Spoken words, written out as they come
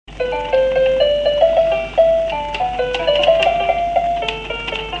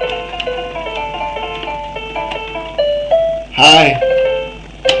Hi,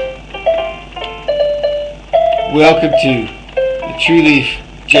 welcome to the True Leaf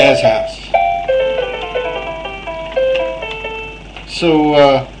Jazz House.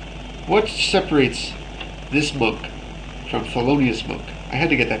 So, what separates this monk from Thelonious Monk? I had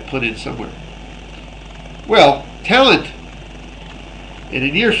to get that put in somewhere. Well, talent, and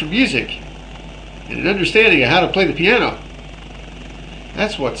an ear for music, and an understanding of how to play the piano.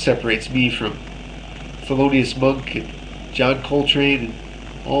 That's what separates me from Thelonious Monk and John Coltrane and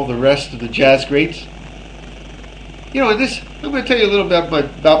all the rest of the jazz greats. You know, in this, I'm going to tell you a little bit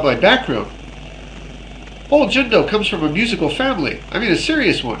about my background. Old Jundo comes from a musical family. I mean, a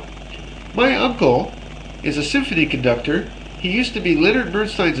serious one. My uncle is a symphony conductor. He used to be Leonard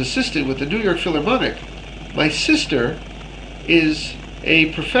Bernstein's assistant with the New York Philharmonic. My sister is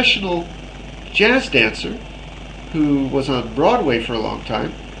a professional jazz dancer who was on Broadway for a long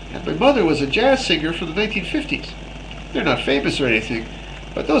time. And my mother was a jazz singer from the 1950s. They're not famous or anything,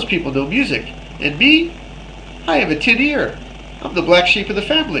 but those people know music. And me? I have a tin ear. I'm the black sheep of the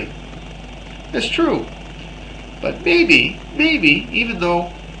family. That's true. But maybe, even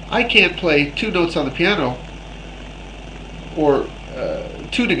though I can't play two notes on the piano or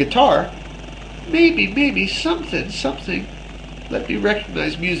tune a guitar, maybe something let me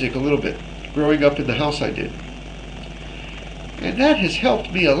recognize music a little bit, growing up in the house I did. And that has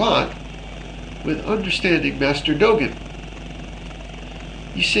helped me a lot with understanding Master Dogen.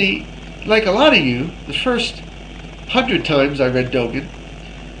 You see, like a lot of you, the first 100 times I read Dogen,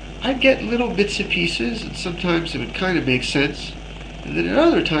 I'd get little bits and pieces, and sometimes it would kind of make sense. And then at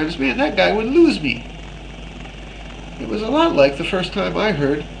other times, man, that guy would lose me. It was a lot like the first time I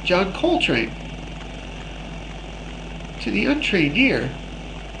heard John Coltrane. To the untrained ear,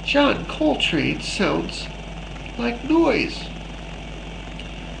 John Coltrane sounds like noise.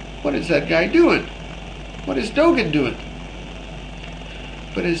 What is that guy doing? What is Dogen doing?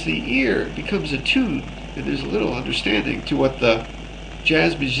 But as the ear becomes attuned, and there's a little understanding to what the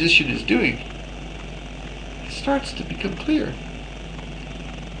jazz musician is doing, it starts to become clear.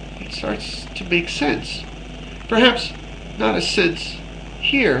 It starts to make sense. Perhaps not a sense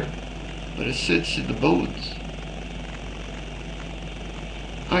here, but a sense in the bones.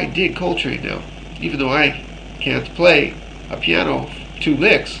 I dig Coltrane now, even though I can't play a piano two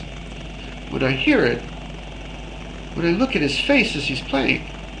licks. When I hear it, when I look at his face as he's playing,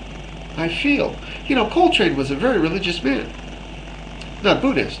 I feel. You know, Coltrane was a very religious man. Not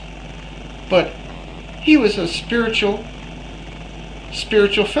Buddhist, but he was a spiritual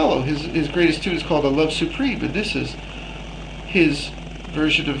fellow. His greatest tune is called "A Love Supreme," and this is his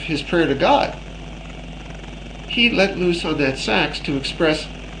version of his prayer to God. He let loose on that sax to express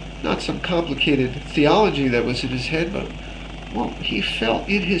not some complicated theology that was in his head, but what he felt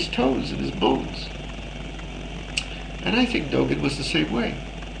in his toes and his bones. And I think Dogen was the same way.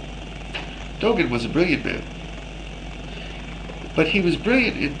 Dogen was a brilliant man. But he was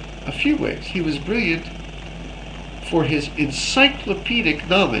brilliant in a few ways. He was brilliant for his encyclopedic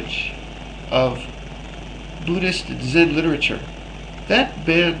knowledge of Buddhist and Zen literature. That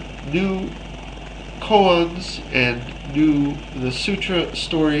man knew koans and knew the sutra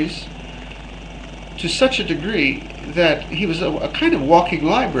stories to such a degree that he was a kind of walking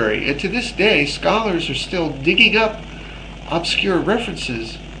library. And to this day, scholars are still digging up obscure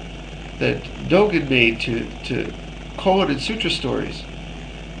references that Dogen made to koan and sutra stories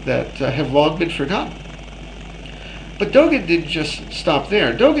that have long been forgotten. But Dogen didn't just stop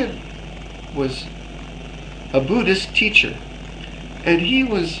there. Dogen was a Buddhist teacher, and he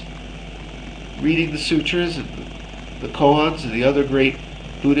was reading the sutras and the koans and the other great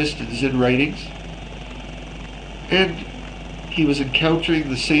Buddhist and Zen writings, and he was encountering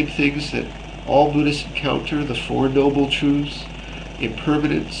the same things that all Buddhists encounter: the Four Noble Truths,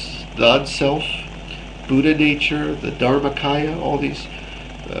 impermanence, non-self, Buddha nature, the Dharmakaya, all these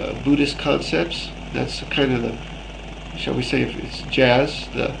Buddhist concepts. That's kind of the, shall we say, if it's jazz,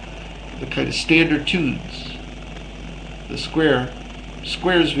 the kind of standard tunes, the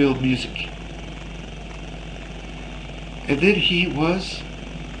Squaresville music. And then he was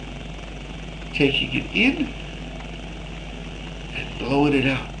taking it in and blowing it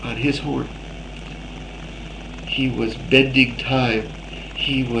out on his horn. He was bending time.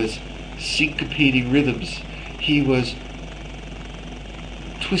 He was syncopating rhythms. He was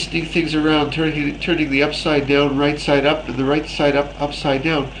twisting things around, turning the upside down, right side up, and the right side up, upside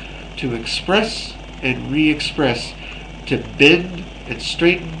down, to express and re-express, to bend and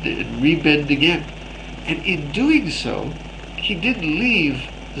straighten and re-bend again. And in doing so, he didn't leave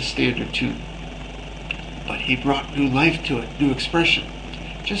the standard tune, but he brought new life to it, new expression,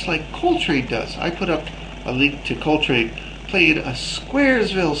 just like Coltrane does. I put up a link to Coltrane playing a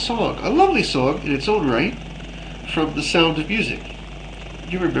Squaresville song, a lovely song in its own right, from The Sound of Music.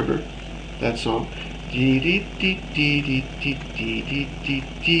 You remember that song?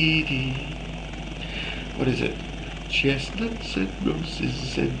 What is it? Chestnuts and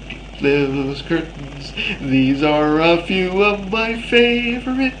roses and pink curtains. These are a few of my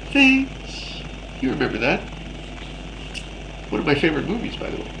favorite things. You remember that? One of my favorite movies, by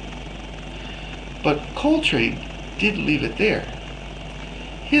the way. But Coltrane didn't leave it there.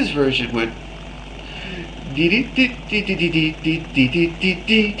 His version went, and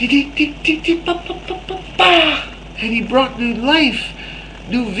he brought new life,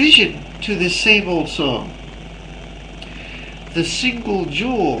 new vision to this same old song. The single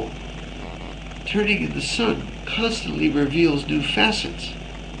jewel turning in the sun constantly reveals new facets.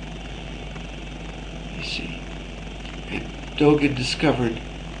 You see. And Dogen discovered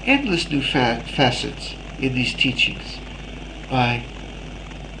endless new facets in these teachings by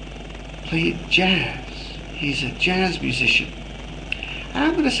playing jazz. He's a jazz musician. And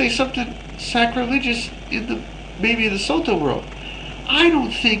I'm going to say something sacrilegious in maybe the Soto world. I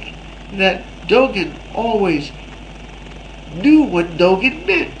don't think that Dogen always knew what Dogen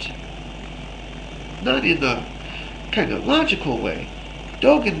meant. Not in the kind of logical way.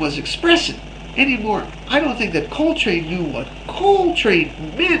 Dogen was expressing anymore. I don't think that Coltrane knew what Coltrane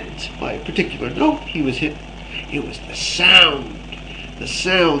meant by a particular note he was hitting. It was the sound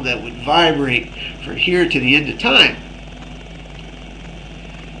that would vibrate from here to the end of time.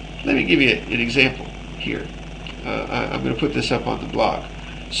 Let me give you an example here. I'm going to put this up on the blog.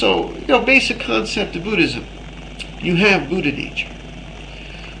 So, basic concept of Buddhism. You have Buddha nature.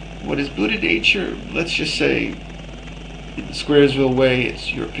 What is Buddha nature? Let's just say, in the Squaresville way,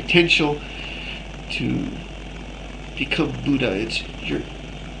 it's your potential to become Buddha. It's your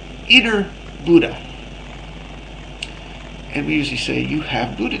inner Buddha. And we usually say, you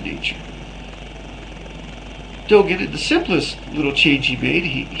have Buddha nature. Dogen, in the simplest little change he made,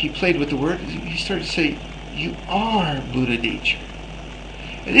 he played with the word. He started to say, you are Buddha nature.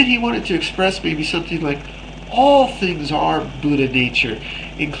 And then he wanted to express maybe something like, all things are Buddha nature,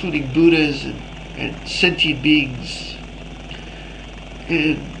 including Buddhas and sentient beings.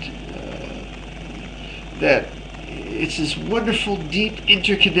 And that it's this wonderful, deep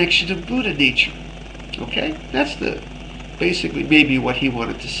interconnection of Buddha nature. Okay? That's basically maybe what he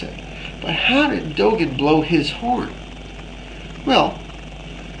wanted to say. But how did Dogen blow his horn? Well,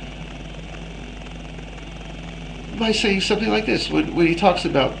 by saying something like this, when he talks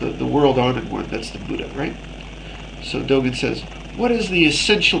about the world-honored one, that's the Buddha, right? So Dogen says, what is the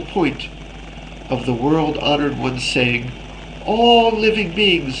essential point of the world-honored one saying, all living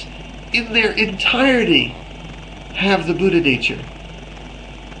beings in their entirety have the Buddha nature?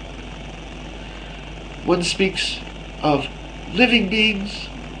 One speaks of living beings,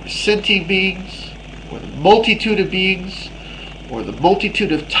 sentient beings, or the multitude of beings, or the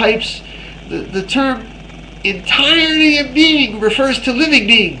multitude of types. The term entirety of being refers to living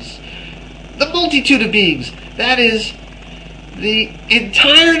beings. The multitude of beings, that is, the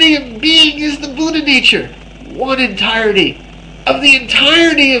entirety of being is the Buddha nature. One entirety of the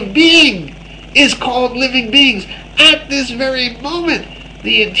entirety of being is called living beings. At this very moment,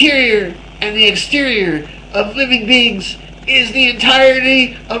 the interior and the exterior of living beings is the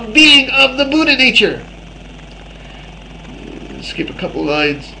entirety of being of the Buddha nature. Skip a couple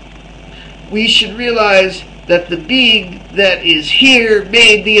lines. We should realize that the being that is here,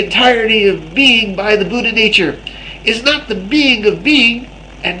 made the entirety of being by the Buddha nature, is not the being of being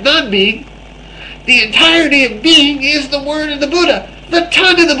and non-being. The entirety of being is the word of the Buddha, the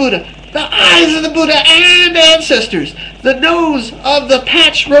tongue of the Buddha, the eyes of the Buddha and ancestors, the nose of the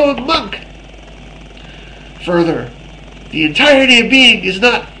patch-robed monk. Further, the entirety of being is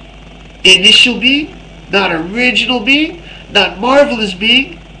not initial being, not original being, not marvelous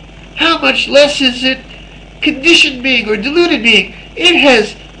being. How much less is it conditioned being or deluded being? It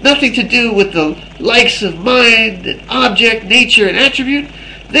has nothing to do with the likes of mind and object, nature and attribute.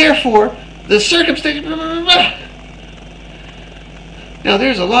 Therefore, the circumstance... Now,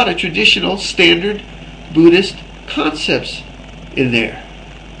 there's a lot of traditional, standard Buddhist concepts in there.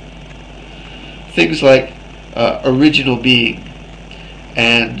 Things like original being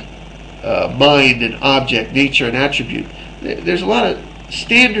and mind and object, nature and attribute. There's a lot of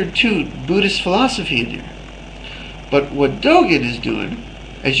standard tuned Buddhist philosophy in there. But what Dogen is doing,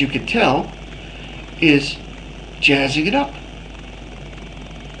 as you can tell, is jazzing it up.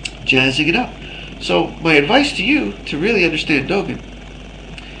 Jazzing it up. So my advice to you to really understand Dogen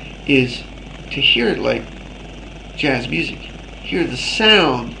is to hear it like jazz music. Hear the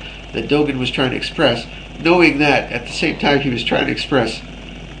sound that Dogen was trying to express knowing that at the same time he was trying to express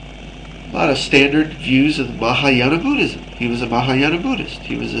a lot of standard views of Mahayana Buddhism. He was a Mahayana Buddhist.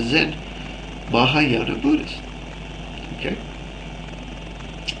 He was a Zen Mahayana Buddhist. Okay?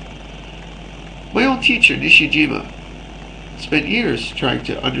 My own teacher, Nishijima, spent years trying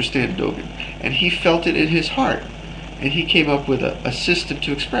to understand Dogen, and he felt it in his heart, and he came up with a system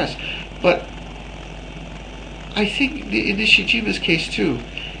to express. But I think in Nishijima's case too,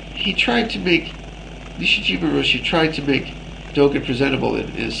 Nishijima Roshi tried to make Dogen presentable in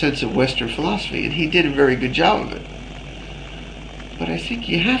a sense of Western philosophy, and he did a very good job of it. But I think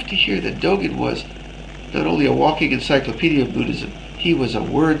you have to hear that Dogen was not only a walking encyclopedia of Buddhism, he was a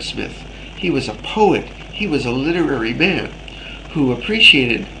wordsmith, he was a poet, he was a literary man who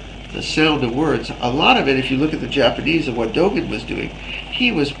appreciated the sound of words. A lot of it, if you look at the Japanese of what Dogen was doing,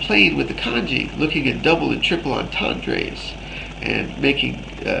 he was playing with the kanji, looking at double and triple entendres, and making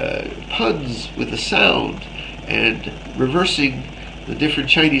puns with the sound, and reversing the different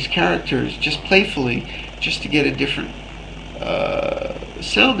Chinese characters just playfully, just to get a different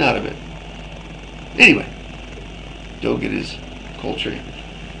sound out of it. Anyway, Dogen is Coltrane.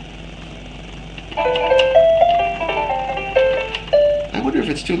 I wonder if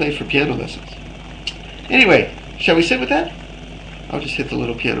it's too late for piano lessons. Anyway, shall we sit with that? I'll just hit the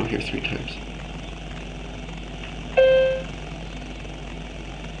little piano here 3 times.